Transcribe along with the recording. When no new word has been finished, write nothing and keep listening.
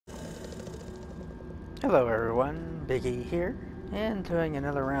Hello everyone, Biggie here, and doing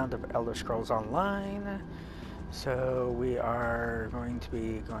another round of Elder Scrolls Online. So we are going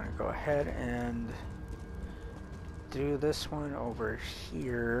to go ahead and do this one over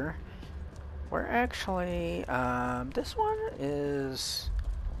here. We're actually, this one is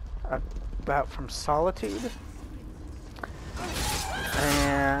about from Solitude,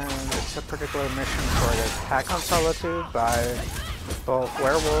 and it's a particular mission for the attack on Solitude by both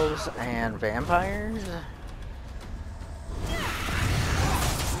werewolves and vampires.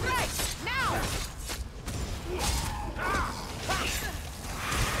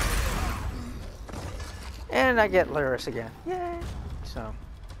 And I get Lyris again. Yay! So.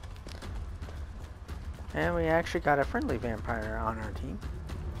 And we actually got a friendly vampire on our team.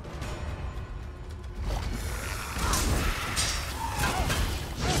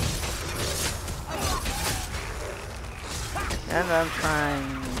 And I'm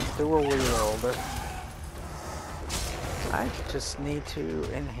trying dual wield. I just need to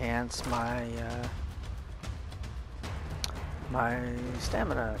enhance my my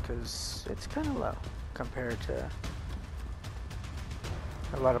stamina because it's kind of low compared to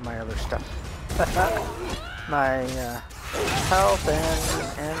a lot of my other stuff. My health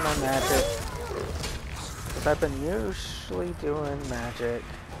and my magic. Because I've been usually doing magic.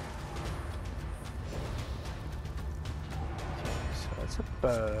 It's a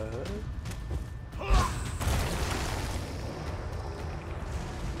bug.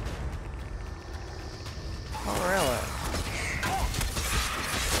 Oh, really?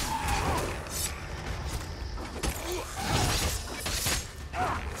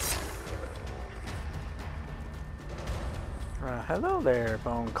 Hello there,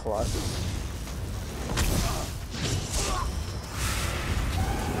 Bone Colossus.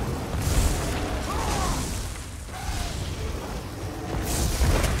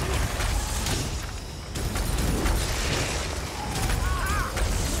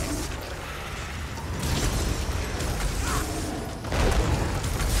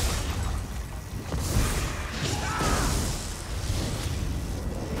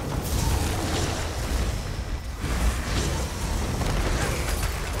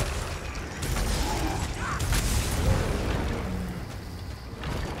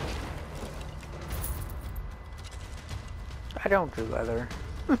 I don't do leather.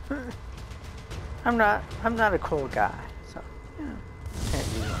 I'm not a cool guy, so yeah, can't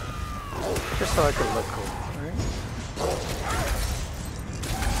use it. Just so I can look cool, right?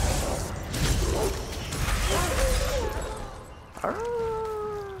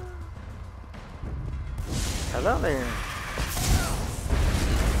 Hello there.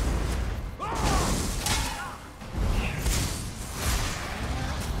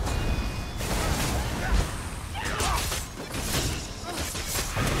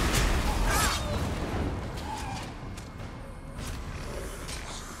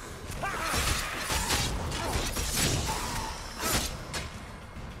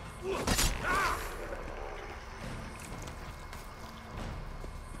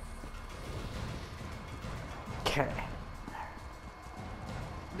 Okay.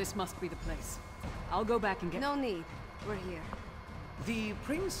 This must be the place. I'll go back and get... No need. We're here. The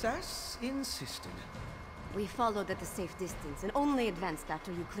princess insisted. We followed at a safe distance and only advanced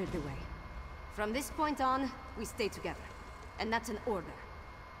after you cleared the way. From this point on, we stay together. And that's an order.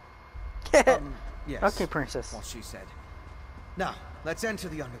 Yes. Okay, princess. What she said. Now, let's enter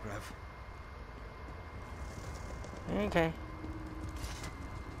the Undergrave. Okay.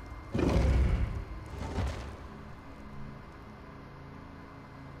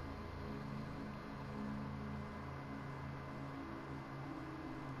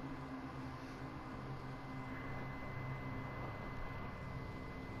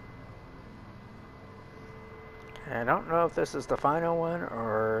 I don't know if this is the final one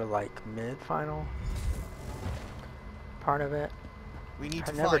or like mid-final part of it. We need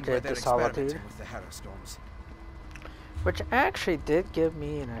to I never find where did they're the Solitude, experimenting with the Harrowstorms. which actually did give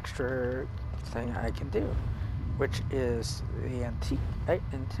me an extra thing I can do, which is the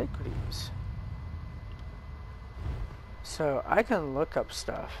antiquities. So I can look up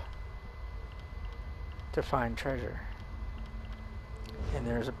stuff to find treasure, and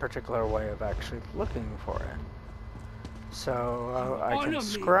there's a particular way of actually looking for it. So I can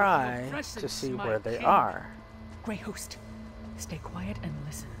scry to see where they are. Grey Host, stay quiet and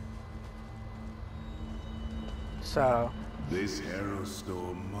listen. So This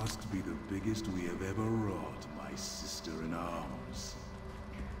Harrowstorm must be the biggest we have ever wrought, my sister in arms.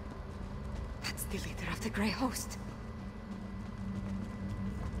 That's the leader of the Grey Host.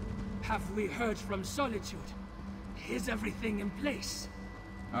 Have we heard from Solitude? Is everything in place?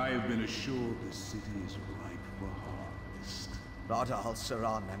 I have been assured the city is ripe for harvest. Rada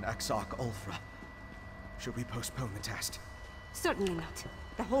al-Saran and Exarch Ulfra. Should we postpone the test? Certainly not.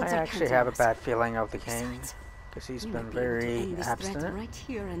 The I holds are actually have a counting bad us. feeling of the king, Besides, because he's we been might be able to very end this threat abstinent. right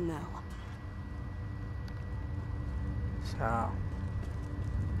here and now. So,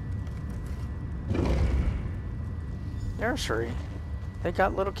 nursery. They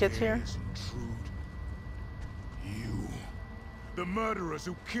got little kids here? Yes, Trude. You. The murderers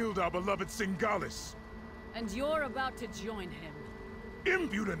who killed our beloved Singalis. And you're about to join him.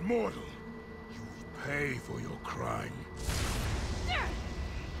 Impudent mortal. You will pay for your crime.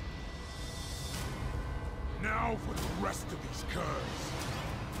 Now for the rest of these curs.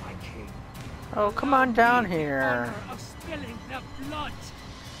 My king. Oh, come on down The here. honor of spilling their blood.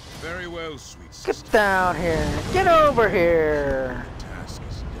 Very well, sweet Get sister. down here. Get over here. The task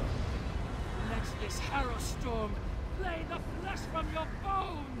is done. Let this harrow storm flay the flesh from your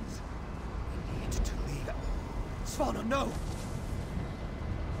bones. We need to leave. Svanna, no!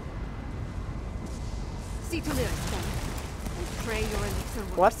 See to Lyris, then. And pray your elixir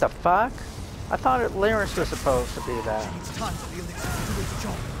works. What the fuck? I thought Lyris was supposed to be that. She needs time for the elixir to do its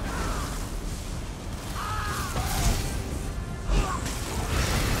job.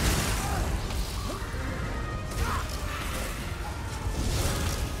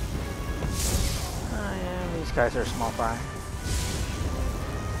 Oh yeah, these guys are small fry.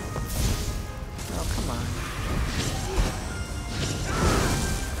 Oh, come on.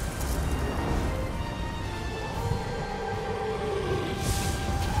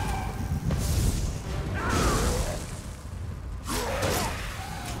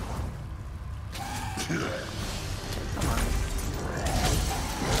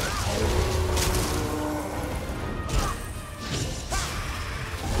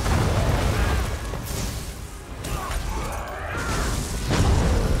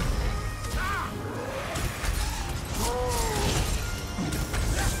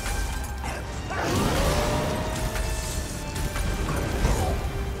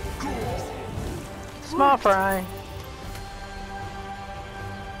 Come on. Small fry.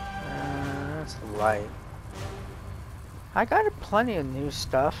 That's light. I got plenty of new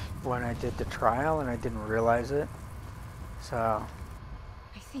stuff when I did the trial and I didn't realize it. So,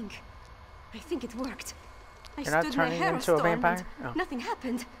 I think it worked. I you're not stood turning in a into a storm vampire? and Oh. nothing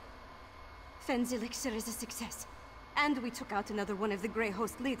happened. Fenn's elixir is a success. And we took out another one of the Grey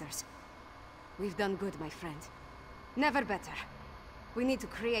Host leaders. We've done good, my friend. Never better. We need to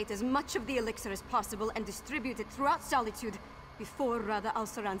create as much of the elixir as possible and distribute it throughout Solitude before Rada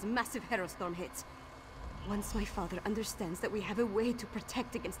al-Saran's massive Herostorm hits. Once my father understands that we have a way to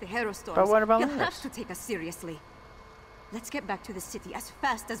protect against the Herostorms, But what about he'll this? have to take us seriously. Let's get back to the city as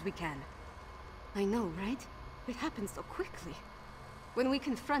fast as we can. I know, right? It happened so quickly. When we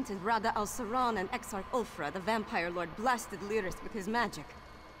confronted Rada al-Saran and Exarch Ulfra, the Vampire Lord blasted Lyris with his magic.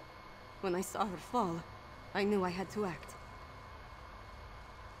 When I saw her fall, I knew I had to act.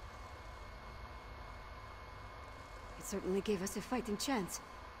 It certainly gave us a fighting chance.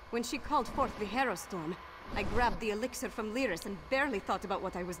 When she called forth the Herostorm, I grabbed the elixir from Lyris and barely thought about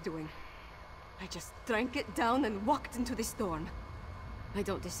what I was doing. I just drank it down and walked into the storm. I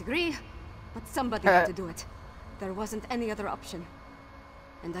don't disagree, but somebody had to do it. There wasn't any other option.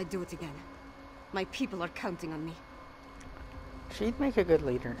 And I'd do it again. My people are counting on me. She'd make a good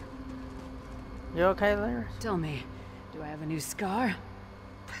leader. You okay, Lyris? Tell me, do I have a new scar?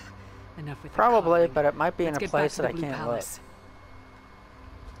 Enough with the Probably, coughing. but it might be Let's in a get back place to that the I Blue can't Palace.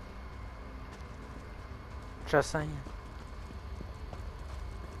 look. Just saying.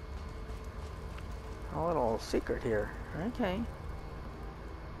 A little secret here. Okay.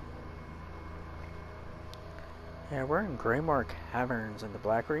 Yeah, we're in Greymore Caverns in the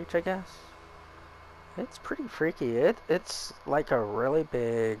Black Reach, I guess. It's pretty freaky. It's like a really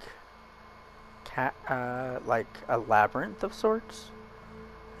big like a labyrinth of sorts.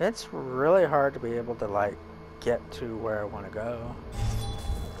 It's really hard to be able to like get to where I want to go.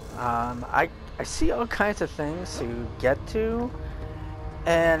 I see all kinds of things to get to,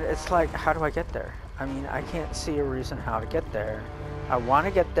 and it's like, how do I get there? I mean, I can't see a reason how to get there. I want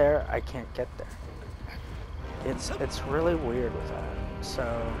to get there, I can't get there. It's really weird with that.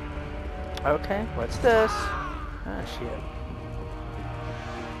 So, okay, what's this? Ah, shit.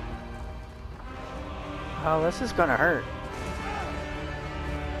 Oh, this is gonna hurt.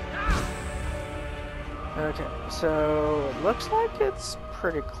 Okay, so it looks like it's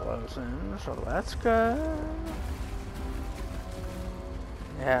pretty close in, so that's good.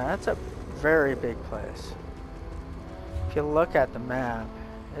 Yeah, that's a very big place. If you look at the map,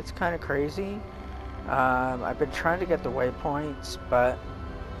 it's kind of crazy. I've been trying to get the waypoints, but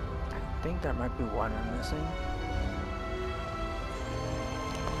think there might be one I'm missing.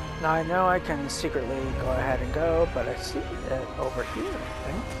 Now I know I can secretly go ahead and go, but I see it over here,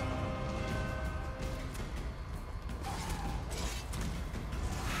 I think.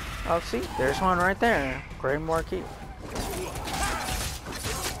 Oh, see, there's one right there. Greymore Keep.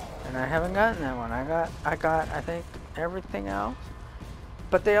 And I haven't gotten that one. I got, I think, everything else.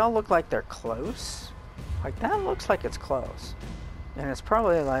 But they all look like they're close. Like, that looks like it's close. And it's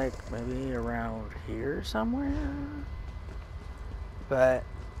probably, like, maybe around here somewhere. But,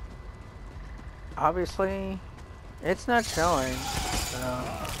 obviously, it's not showing. So,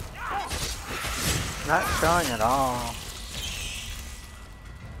 not showing at all.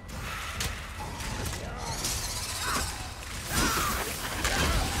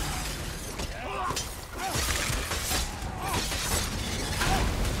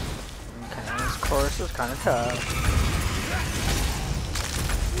 Course is kind of tough.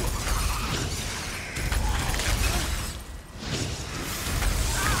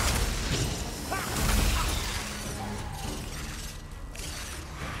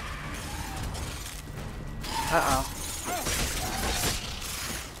 Uh-oh.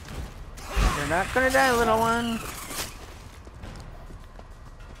 You're not gonna die, little one.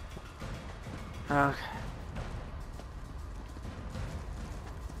 Okay.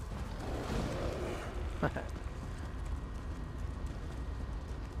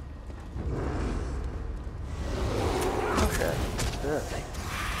 Okay, good. I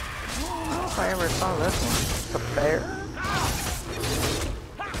don't know if I ever saw this one. The bear?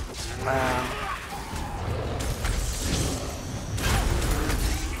 Wow.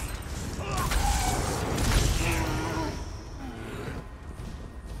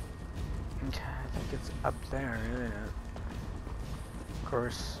 Okay, I think it's up there, isn't it? Of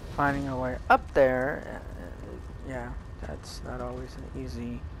course, finding a way up there, yeah, that's not always an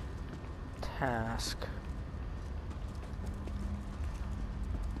easy task.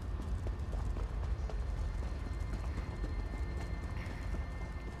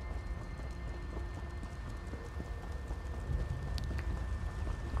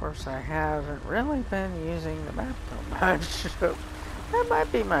 Of course, I haven't really been using the map that much, so that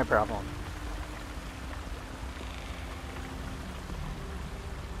might be my problem.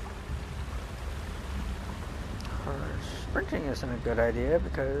 Sprinting isn't a good idea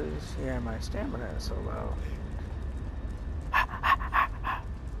because, yeah, my stamina is so low.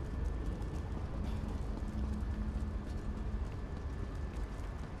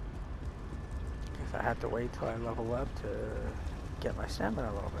 If I had to wait till I level up to get my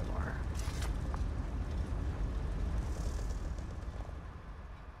stamina a little bit more.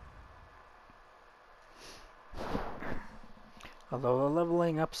 Although the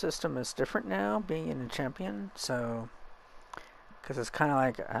leveling up system is different now, being in a champion, so because it's kind of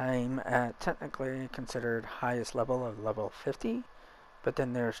like I'm at technically considered highest level of level 50, but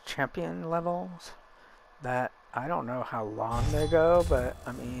then there's champion levels that I don't know how long they go, but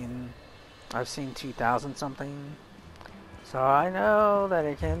I mean, I've seen 2,000 something, so I know that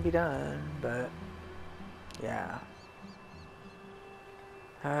it can be done, but yeah.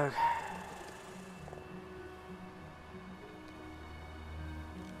 Okay.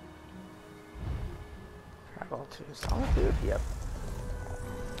 Travel to Solitude, yep.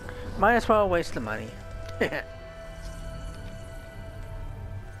 Might as well waste the money.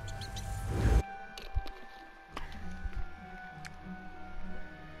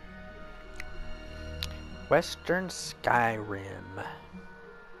 Western Skyrim.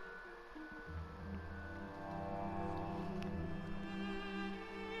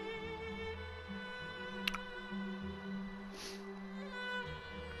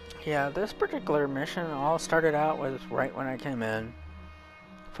 Yeah, this particular mission all started out with right when I came in.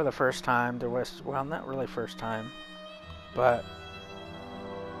 For the first time, there was, well, not really first time, but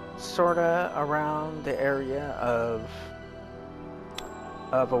sorta around the area of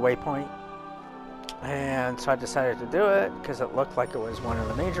a waypoint. And so I decided to do it because it looked like it was one of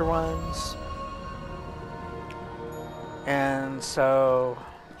the major ones. And so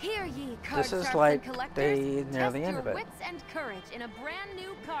Here ye, this is card like collectors. the near Test the end your of it. wits and courage in a brand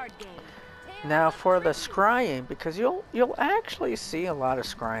new card game. Tales Now of for the Tribute. scrying, because you'll actually see a lot of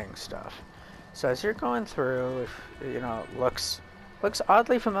scrying stuff. So as you're going through, if you know, it looks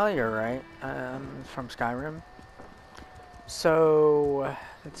oddly familiar, right? From Skyrim. So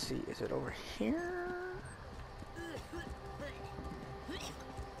let's see, is it over here?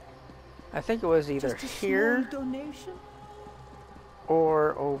 I think it was either here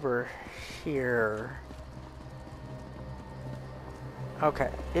or over here. Okay,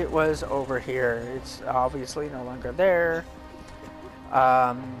 it was over here. It's obviously no longer there.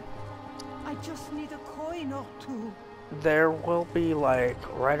 I just need a coin or two. There will be, like,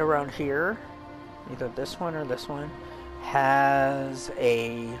 right around here, either this one or this one, has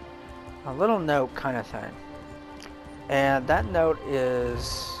a little note kind of thing. And that note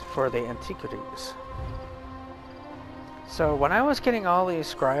is for the antiquities. So when I was getting all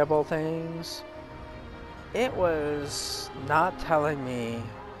these scribable things, it was not telling me,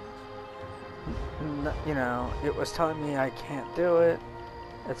 you know, it was telling me I can't do it,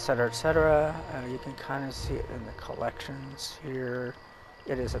 etc., etc. You can kind of see it in the collections here.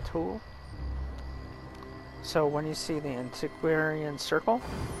 It is a tool. So when you see the antiquarian circle,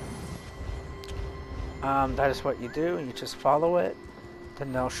 that is what you do. You just follow it.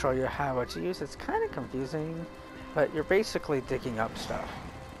 Then they'll show you how it's used. It's kind of confusing, but you're basically digging up stuff.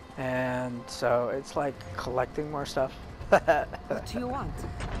 And so it's like collecting more stuff. What do you want?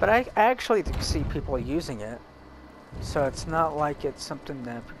 But I actually see people using it. So it's not like it's something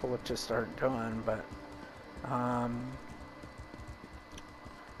that people would just start doing, but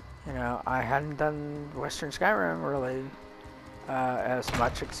you know, I hadn't done Western Skyrim really as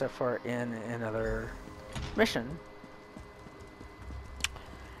much except for in another mission.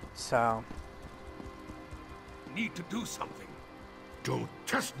 So Need to do something. Don't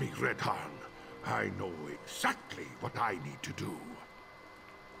test me, Redharn. I know exactly what I need to do.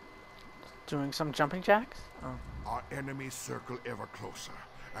 doing some jumping jacks? Oh. Our enemies circle ever closer,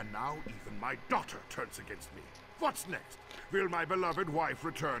 and now even my daughter turns against me. What's next? Will my beloved wife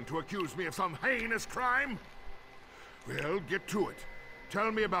return to accuse me of some heinous crime? Well, get to it.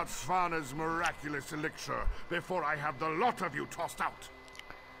 Tell me about Svana's miraculous elixir before I have the lot of you tossed out.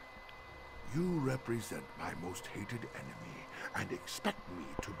 You represent my most hated enemy and expect me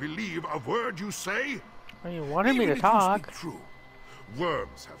to believe a word you say? Well, you wanted me Even to if you talk. speak true,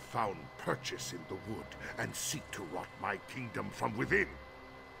 worms have found purchase in the wood and seek to rot my kingdom from within.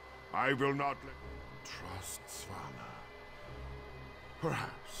 I will not let... Trust Svana.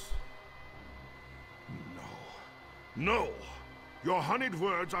 Perhaps. No. No! Your honeyed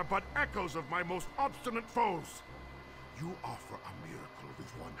words are but echoes of my most obstinate foes. You offer a miracle with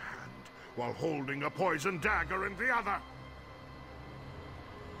one hand, while holding a poison dagger in the other.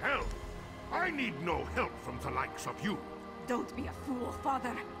 Help! I need no help from the likes of you. Don't be a fool,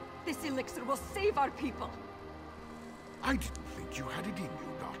 Father. This elixir will save our people. I didn't think you had it in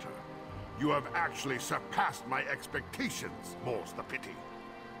you, daughter. You have actually surpassed my expectations, more's the pity.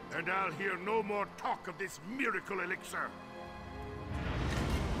 And I'll hear no more talk of this miracle elixir.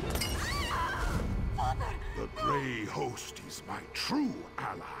 Father! The Grey Host is my true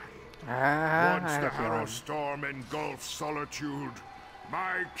ally. I Once had the a feeling. Harrow Storm engulfs Solitude,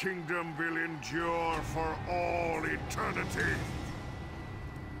 my kingdom will endure for all eternity.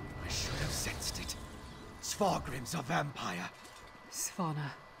 I should have sensed it. Svargrim's a vampire.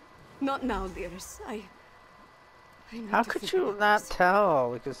 Svana. Not now, dearest. I need How to could figure you out not this.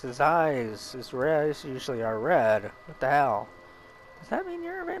 tell? Because his eyes usually are red. What the hell? Does that mean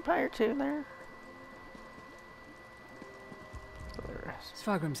you're a vampire too there?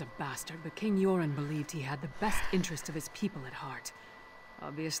 Svargrim's a bastard, but King Yoren believed he had the best interest of his people at heart.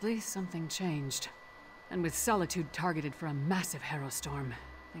 Obviously, something changed. And with Solitude targeted for a massive Harrow Storm,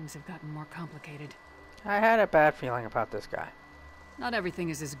 things have gotten more complicated. I had a bad feeling about this guy. Not everything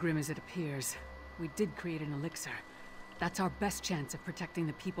is as grim as it appears. We did create an elixir. That's our best chance of protecting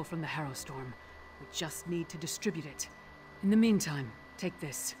the people from the Harrow Storm. We just need to distribute it. In the meantime, take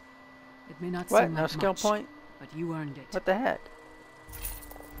this. It may not What? seem No like skill much, point? but you earned it. What the heck?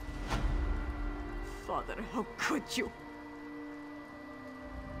 Father, how could you?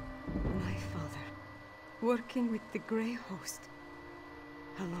 My father, working with the Grey Host.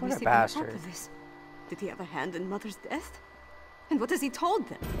 How long What has a he been on top bastard. of this? Did he have a hand in Mother's death? And what has he told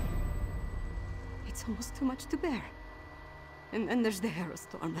them? It's almost too much to bear. And then there's the Harrow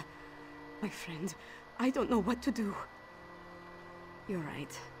Storm. My friend, I don't know what to do. You're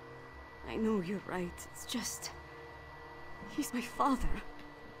right. I know you're right. It's just... he's my father.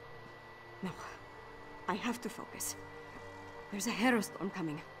 No. I have to focus. There's a Harrow Storm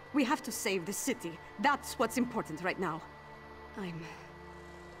coming. We have to save the city. That's what's important right now. I'm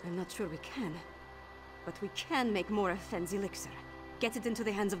not sure we can. But we can make more of Fenn's elixir. Get it into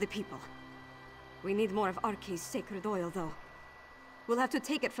the hands of the people. We need more of Arkay's sacred oil, though. We'll have to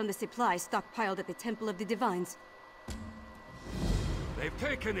take it from the supplies stockpiled at the Temple of the Divines. They've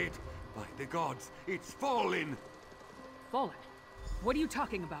taken it! By the gods, it's fallen! Fallen? What are you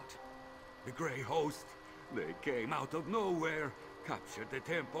talking about? The Grey Host. They came out of nowhere, captured the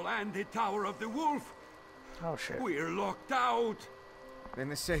temple and the Tower of the Wolf. Oh shit. We're locked out! Then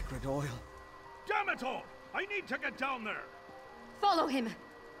the sacred oil. Damn it all! I need to get down there! Follow him!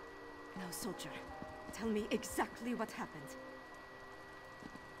 Now, soldier, tell me exactly what happened.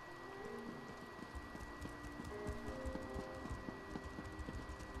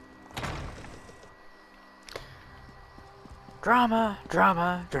 Drama,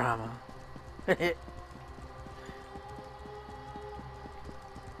 drama, drama.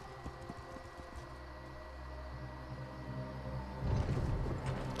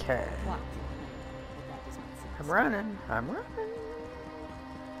 Okay. I'm running. I'm running.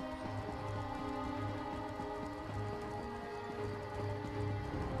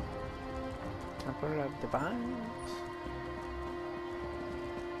 Temple of Divines.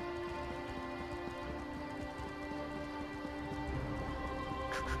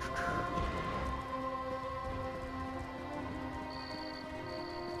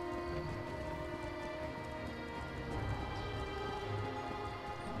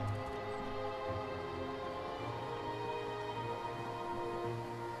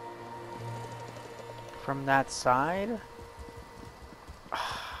 From that side?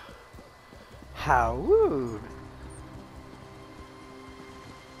 How rude!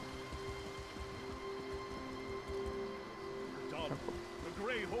 Done. The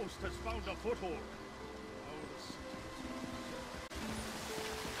Grey Host has found a foothold.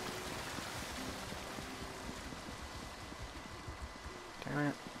 Damn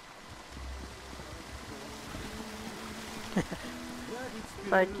it.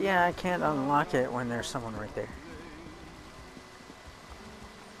 Like, yeah, I can't unlock it when there's someone right there.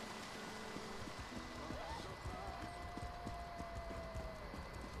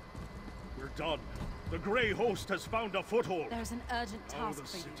 We're done. The Grey Host has found a foothold. There's an urgent task the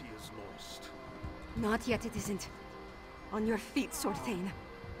for you. city is lost. Not yet, it isn't. On your feet, Sorthane.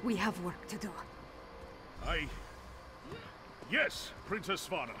 We have work to do. Yes, Princess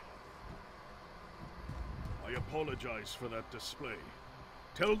Svana. I apologize for that display.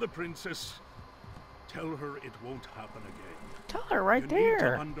 Tell the princess, tell her it won't happen again. Tell her right you there.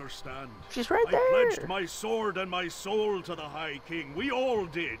 Need to understand. She's right there. I pledged my sword and my soul to the High King. We all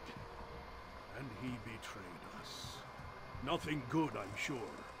did. And he betrayed us. Nothing good, I'm sure.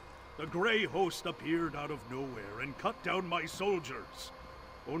 The Grey Host appeared out of nowhere and cut down my soldiers.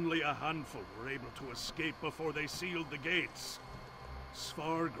 Only a handful were able to escape before they sealed the gates.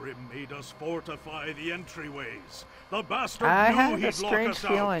 Svargrim made us fortify the entryways. The bastard I knew had he'd a strange lock us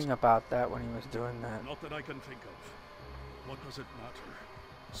feeling out. about that when he was doing that. Not that I can think of. What does it matter?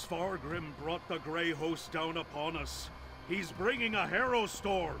 Svargrim brought the Grey Host down upon us. He's bringing a Harrow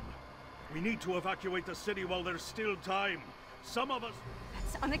Storm. We need to evacuate the city while there's still time. Some of us...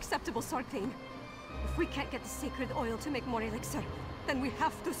 That's unacceptable, Sorthane. If we can't get the sacred oil to make more elixir, then we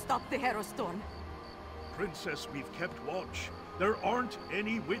have to stop the Harrow Storm. Princess, we've kept watch. There aren't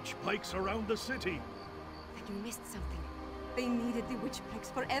any witch pikes around the city. Then you missed something. They needed the witch pikes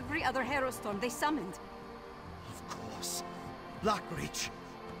for every other Harrow Storm they summoned. Of course. Blackreach.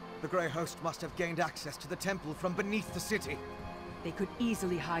 The Grey Host must have gained access to the temple from beneath the city. They could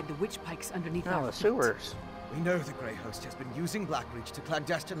easily hide the witch pikes underneath Oh, our the feet. sewers. We know the Grey Host has been using Blackreach to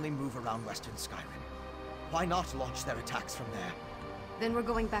clandestinely move around Western Skyrim. Why not launch their attacks from there? Then we're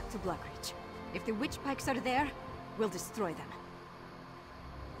going back to Blackreach. If the witch pikes are there, we'll destroy them.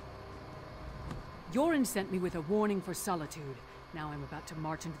 Yorin sent me with a warning for Solitude. Now I'm about to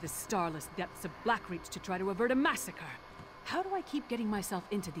march into the starless depths of Blackreach to try to avert a massacre. How do I keep getting myself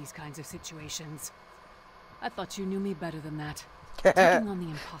into these kinds of situations? I thought you knew me better than that. Taking on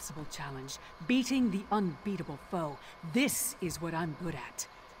the impossible challenge, beating the unbeatable foe. This is what I'm good at.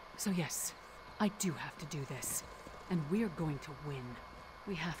 So yes, I do have to do this. And we're going to win.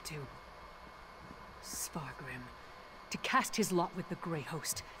 We have to. Svargrim. To cast his lot with the Grey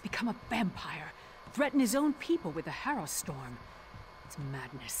Host, become a vampire, threaten his own people with the Harrow Storm. It's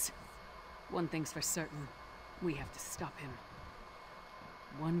madness. One thing's for certain. We have to stop him.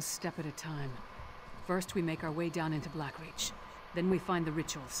 One step at a time. First, we make our way down into Blackreach. Then we find the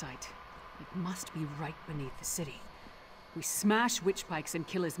ritual site. It must be right beneath the city. We smash witch pikes and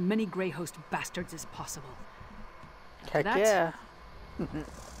kill as many Grey Host bastards as possible. Heck yeah.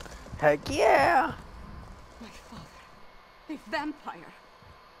 Heck yeah. My father. A vampire.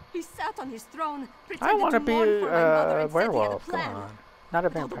 He sat on his throne, I pretended want to to be mourn for my mother a and said he had a werewolf. Come plan. on. Not a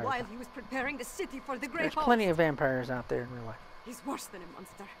But all the vampire. while he was preparing the city for the Grey There's Host. plenty of vampires out there in real life. He's worse than a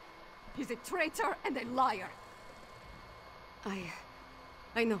monster. He's a traitor and a liar.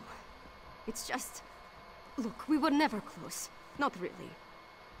 I know. It's just... Look, we were never close. Not really.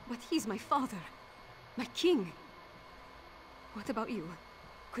 But he's my father. My king. What about you?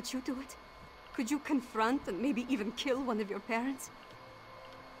 Could you do it? Could you confront and maybe even kill one of your parents?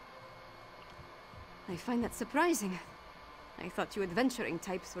 I find that surprising. I thought you adventuring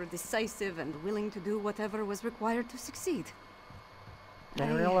types were decisive and willing to do whatever was required to succeed.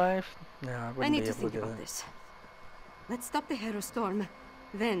 In real life? No, I I wouldn't need be to able think to do about that. this. Let's stop the Hero Storm,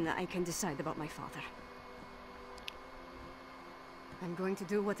 then I can decide about my father. I'm going to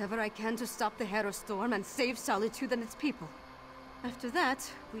do whatever I can to stop the Hero Storm and save Solitude and its people. After that,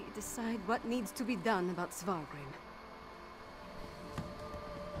 we decide what needs to be done about Svargrim.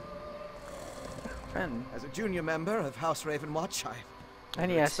 And As a junior member of House Ravenwatch, I And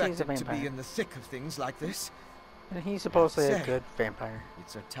never yes, he's a expected to be vampire. in the thick of things like this. And he's supposedly a Say, good vampire.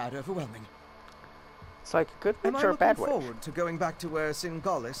 It's a tad overwhelming. It's like a good Am witch I or a looking bad witch. forward to going back to where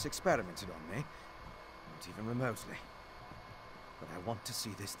Singolis experimented on me? Not even remotely. But I want to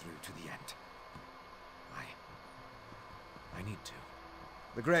see this through to the end. I need to.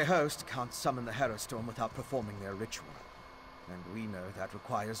 The Grey Host can't summon the Hero Storm without performing their ritual. And we know that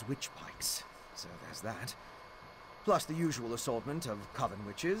requires witch pikes, so there's that. Plus the usual assortment of coven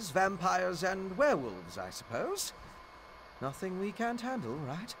witches, vampires, and werewolves, I suppose. Nothing we can't handle,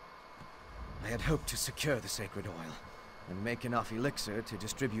 right? I had hoped to secure the sacred oil, and make enough elixir to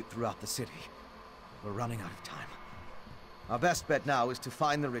distribute throughout the city. We're running out of time. Our best bet now is to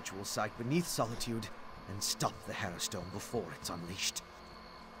find the ritual site beneath Solitude, and stop the Hero Storm before it's unleashed.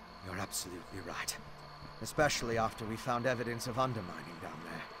 You're absolutely right. Especially after we found evidence of undermining down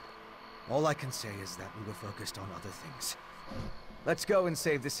there. All I can say is that we were focused on other things. Let's go and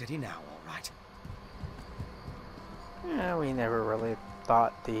save the city now, all right? Yeah, we never really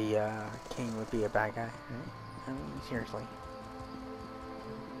thought the king would be a bad guy. Right? I mean, seriously.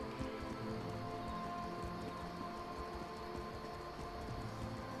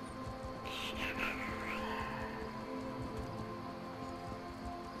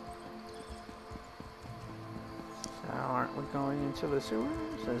 So aren't we going into the sewers?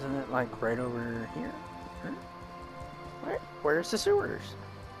 Isn't it like right over here? Huh? Where's the sewers?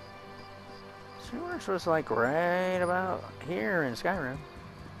 Sewers was like right about here in Skyrim.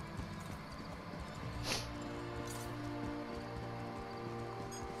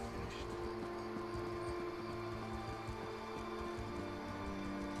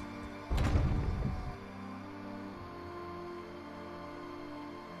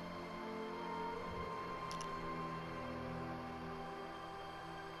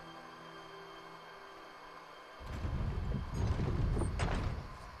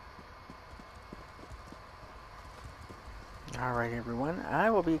 Alright everyone,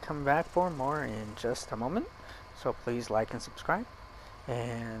 I will be coming back for more in just a moment, so please like and subscribe,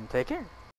 and take care.